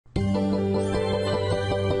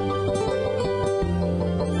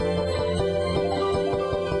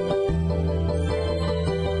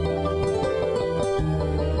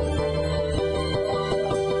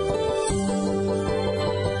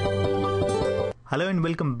Hello and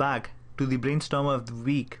welcome back to the Brainstormer of the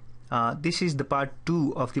Week. This is the part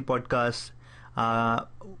 2 of the podcast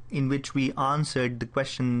in which we answered the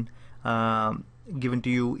question given to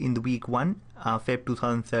you in the week 1, Feb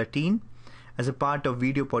 2013, as a part of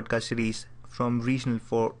video podcast series from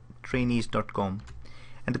regional4trainees.com.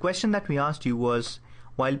 And the question that we asked you was,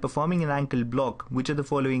 while performing an ankle block, which of the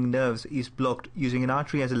following nerves is blocked using an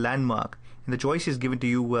artery as a landmark? And the choices given to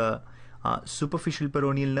you were superficial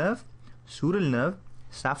peroneal nerve, sural nerve,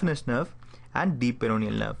 saphenous nerve, and deep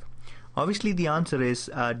peroneal nerve. Obviously, the answer is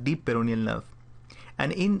deep peroneal nerve.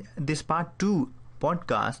 And in this part 2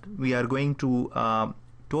 podcast, we are going to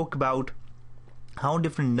talk about how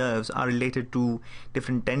different nerves are related to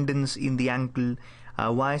different tendons in the ankle,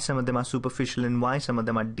 why some of them are superficial and why some of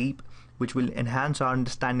them are deep, which will enhance our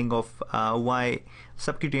understanding of why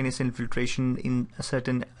subcutaneous infiltration in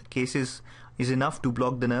certain cases is enough to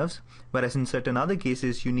block the nerves, whereas in certain other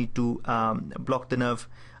cases you need to block the nerve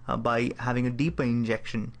by having a deeper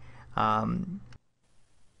injection.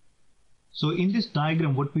 So in this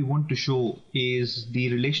diagram, what we want to show is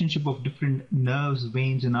the relationship of different nerves,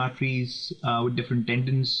 veins and arteries with different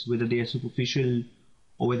tendons, whether they are superficial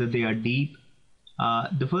or whether they are deep.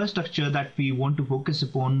 The first structure that we want to focus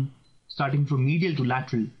upon, starting from medial to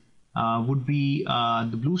lateral, would be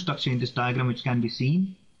the blue structure in this diagram, which can be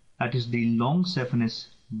seen. That is the long saphenous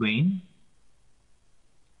vein.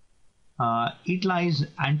 It lies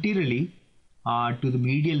anteriorly to the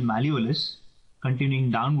medial malleolus,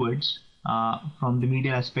 continuing downwards from the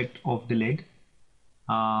medial aspect of the leg,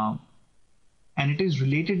 and it is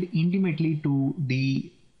related intimately to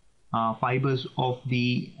the fibers of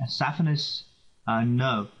the saphenous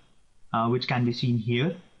nerve, which can be seen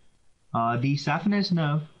here. The saphenous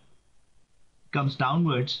nerve comes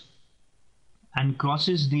downwards and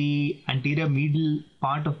crosses the anterior medial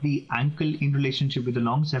part of the ankle in relationship with the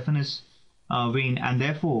long saphenous vein, and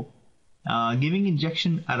therefore giving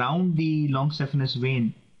injection around the long saphenous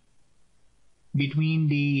vein between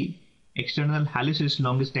the external hallucis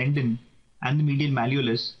longus tendon and the medial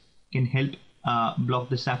malleolus can help block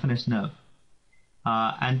the saphenous nerve.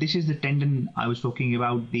 And this is the tendon I was talking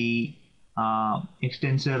about, the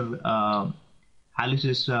extensor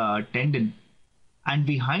hallucis tendon. And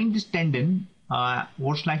behind this tendon,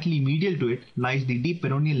 or slightly medial to it, lies the deep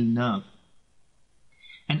peroneal nerve.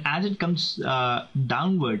 And as it comes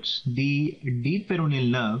downwards, the deep peroneal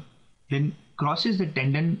nerve then crosses the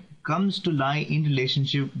tendon, comes to lie in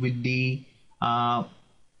relationship with the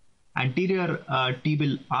anterior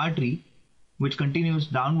tibial artery, which continues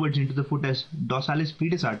downwards into the foot as dorsalis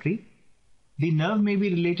pedis artery. The nerve may be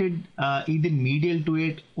related either medial to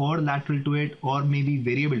it or lateral to it, or maybe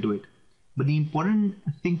variable to it. But the important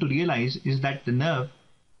thing to realize is that the nerve,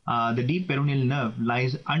 the deep peroneal nerve,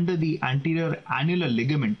 lies under the anterior annular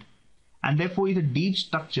ligament, and therefore is a deep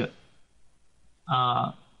structure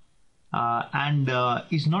and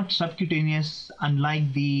is not subcutaneous,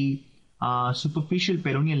 unlike the superficial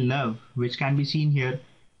peroneal nerve, which can be seen here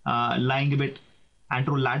lying a bit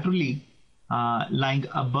anterolaterally, lying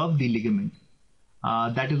above the ligament.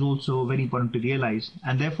 That is also very important to realize.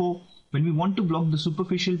 And therefore, when we want to block the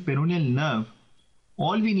superficial peroneal nerve,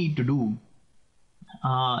 all we need to do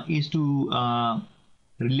is to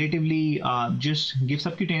relatively just give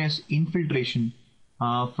subcutaneous infiltration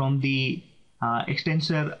from the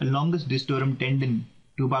extensor longus distorum tendon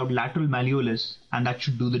to about lateral malleolus, and that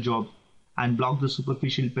should do the job and block the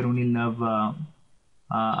superficial peroneal nerve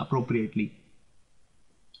appropriately.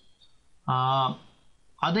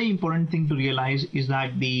 Other important thing to realize is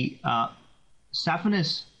that the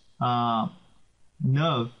saphenous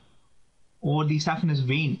nerve or the saphenous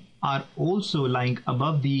vein are also lying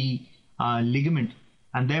above the ligament,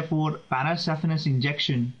 and therefore parasaphenous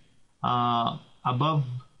injection above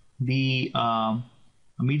the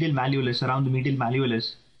medial malleolus, around the medial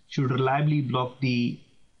malleolus, should reliably block the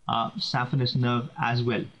saphenous nerve as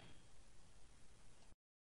well.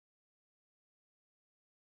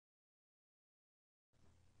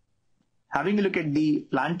 Having a look at the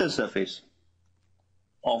plantar surface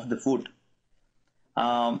of the foot,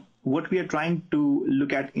 what we are trying to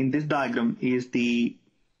look at in this diagram is the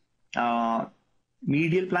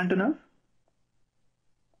medial plantar nerve,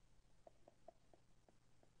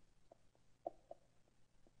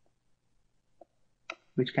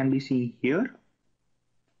 which can be seen here,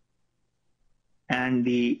 and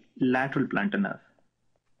the lateral plantar nerve.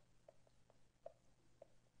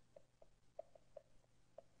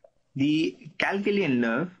 The calcaneal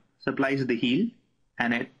nerve supplies the heel,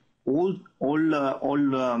 and it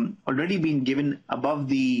already been given above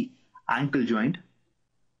the ankle joint.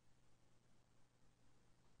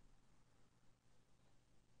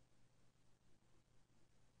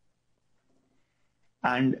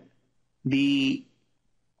 and the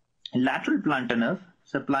lateral plantar nerve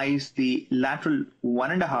supplies the lateral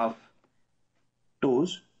 1.5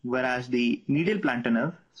 toes, whereas the medial plantar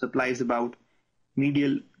nerve supplies about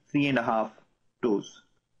medial 3.5 toes.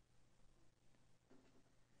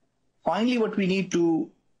 Finally, what we need to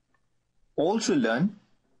also learn,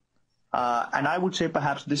 and I would say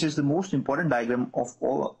perhaps this is the most important diagram of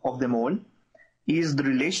all of them all, is the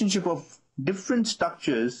relationship of different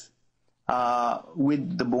structures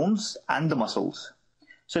with the bones and the muscles.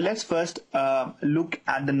 So let's first look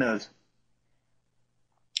at the nerves.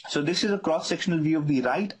 So this is a cross-sectional view of the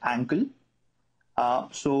right ankle.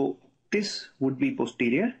 So this would be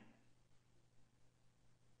posterior.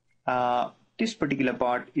 This particular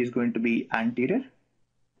part is going to be anterior.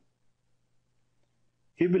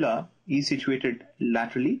 Fibula is situated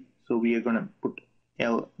laterally, so we are going to put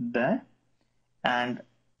L there, and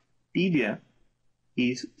tibia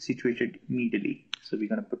is situated medially, so we're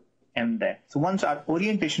going to put M there. So once our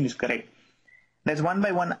orientation is correct, let's one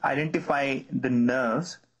by one identify the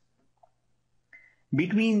nerves.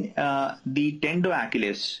 Between the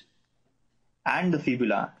tendoachilles and the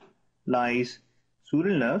fibula lies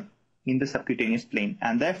sural nerve in the subcutaneous plane,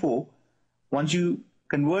 and therefore once you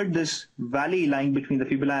convert this valley lying between the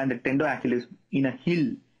fibula and the tendoachilles in a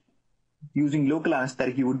hill using local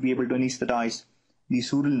anesthetic, you would be able to anesthetize the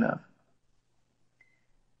sural nerve.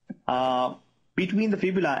 Between the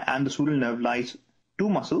fibula and the sural nerve lies two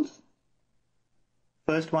muscles.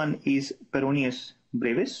 First one is peroneus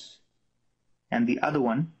brevis, and the other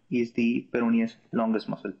one is the peroneus longus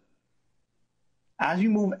muscle. As you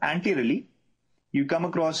move anteriorly, you come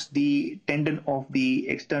across the tendon of the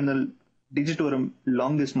external digitorum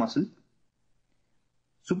longus muscle,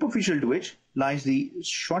 superficial to which lies the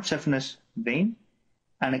short saphenous vein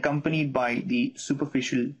and accompanied by the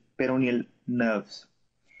superficial peroneal nerves.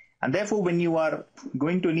 And therefore, when you are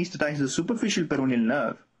going to anesthetize the superficial peroneal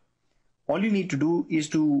nerve, all you need to do is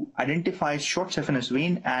to identify short saphenous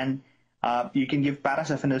vein, and you can give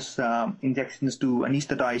parasaphenous injections to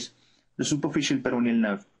anesthetize the superficial peroneal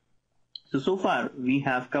nerve. So far we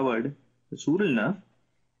have covered the sural nerve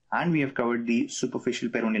and we have covered the superficial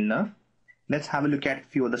peroneal nerve. Let's have a look at a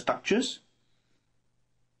few other structures.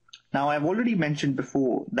 Now, I've already mentioned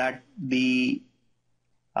before that the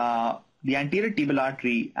anterior tibial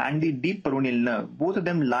artery and the deep peroneal nerve, both of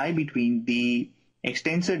them lie between the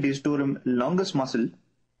extensor digitorum longus muscle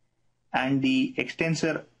and the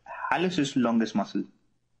extensor hallucis longus muscle,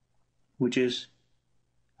 which is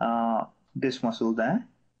this muscle there.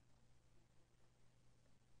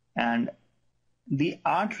 And the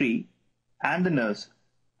artery and the nerves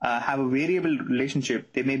have a variable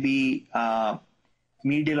relationship. They may be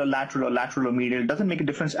medial or lateral or medial. It doesn't make a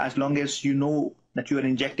difference as long as you know that you are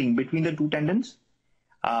injecting between the two tendons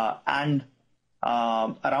and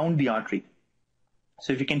around the artery.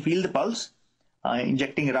 So if you can feel the pulse,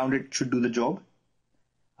 injecting around it should do the job.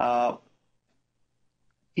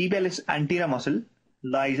 Tibialis anterior muscle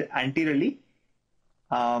lies anteriorly,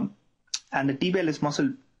 and the tibialis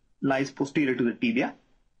muscle lies posterior to the tibia.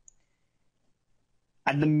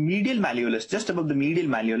 At the medial malleolus, just above the medial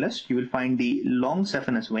malleolus, you will find the long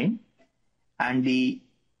saphenous vein, and the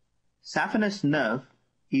saphenous nerve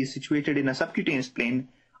is situated in a subcutaneous plane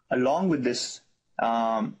along with this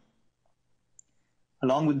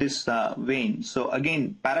vein. So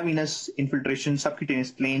again, paravenous infiltration,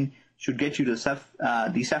 subcutaneous plane should get you to the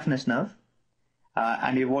saphenous nerve,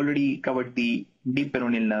 and we've already covered the deep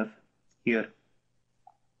peroneal nerve here.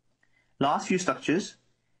 Last few structures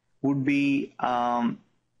would be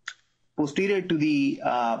posterior to the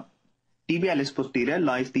tibialis posterior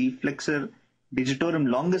lies the flexor digitorum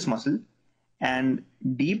longus muscle, and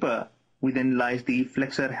deeper within lies the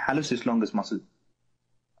flexor hallucis longus muscle.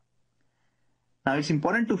 Now, it's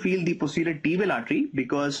important to feel the posterior tibial artery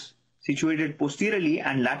because situated posteriorly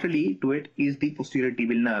and laterally to it is the posterior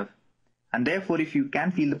tibial nerve. And therefore, if you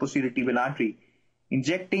can feel the posterior tibial artery,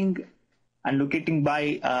 injecting and locating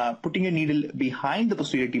by putting a needle behind the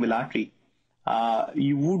posterior tibial artery,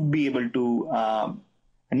 you would be able to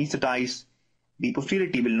anesthetize the posterior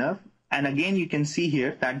tibial nerve. And again, you can see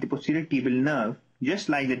here that the posterior tibial nerve, just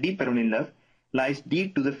like the deep peroneal nerve, lies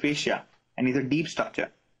deep to the fascia and is a deep structure.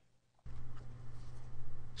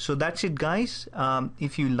 So that's it, guys.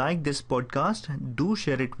 If you like this podcast, do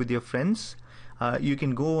share it with your friends. You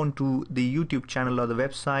can go on to the YouTube channel or the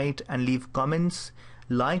website and leave comments,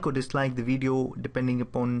 like or dislike the video depending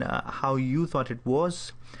upon how you thought it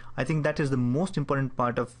was. I think that is the most important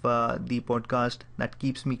part of the podcast that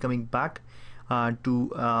keeps me coming back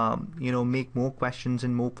to make more questions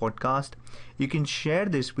and more podcasts. You can share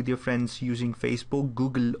this with your friends using Facebook,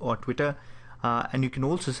 Google or Twitter. and you can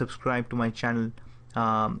also subscribe to my channel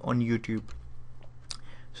on YouTube.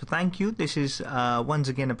 So thank you. This is once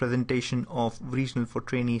again a presentation of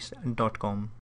regionalfortrainees.com.